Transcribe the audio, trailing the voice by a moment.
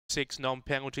6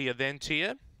 non-penalty event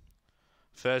here.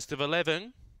 First of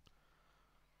 11.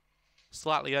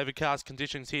 Slightly overcast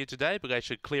conditions here today, but they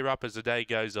should clear up as the day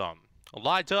goes on.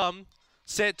 Light on,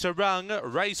 set to run,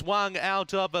 race 1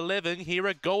 out of 11 here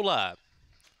at Gawler.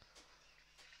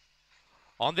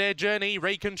 On their journey,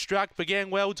 Reconstruct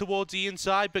began well towards the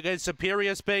inside, but there's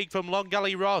superior speed from Long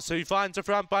Gully Ross, who finds the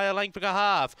front by a length and a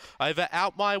half. Over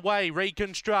Out My Way,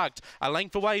 Reconstruct. A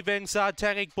length away then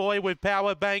Satanic Boy with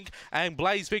Power Bank and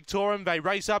Blaze Victorian. They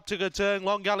race up to the turn.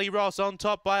 Long Gully Ross on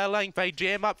top by a length. They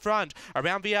jam up front.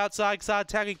 Around the outside,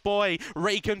 Satanic Boy.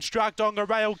 Reconstruct on the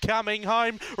rail coming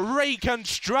home.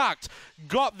 Reconstruct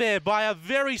got there by a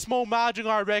very small margin,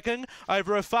 I reckon,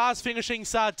 over a fast finishing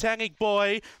Satanic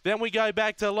Boy. Then we go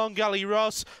back to Long Gully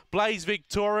Ross, Blaze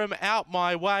Victorian, Out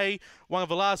My Way. One of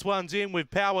the last ones in with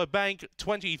Power Bank,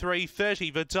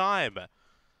 23:30 the time.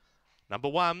 Number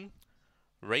 1,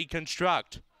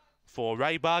 Reconstruct for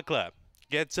Ray Buckler.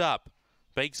 Gets up,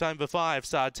 beaks home for 5,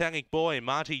 Satanic Boy,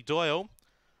 Marty Doyle.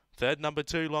 Third, number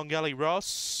 2, Long Gully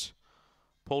Ross,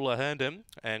 Paula Herndon.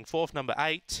 And fourth, number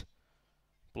 8,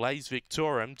 Blaze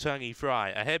Victorian, Tony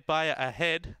Fry. Ahead by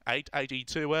ahead,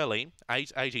 8.82 early,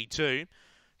 8.82.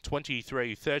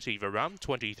 23:30 the run,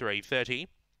 23:30.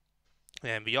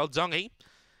 And the Oddsongy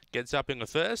gets up in the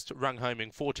first, rung home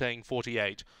in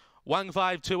 14:48.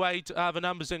 1528 are the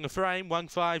numbers in the frame,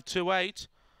 1528.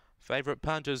 Favourite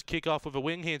punters kick off with a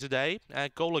win here today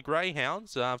at Gawler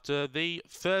Greyhounds after the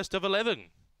first of 11.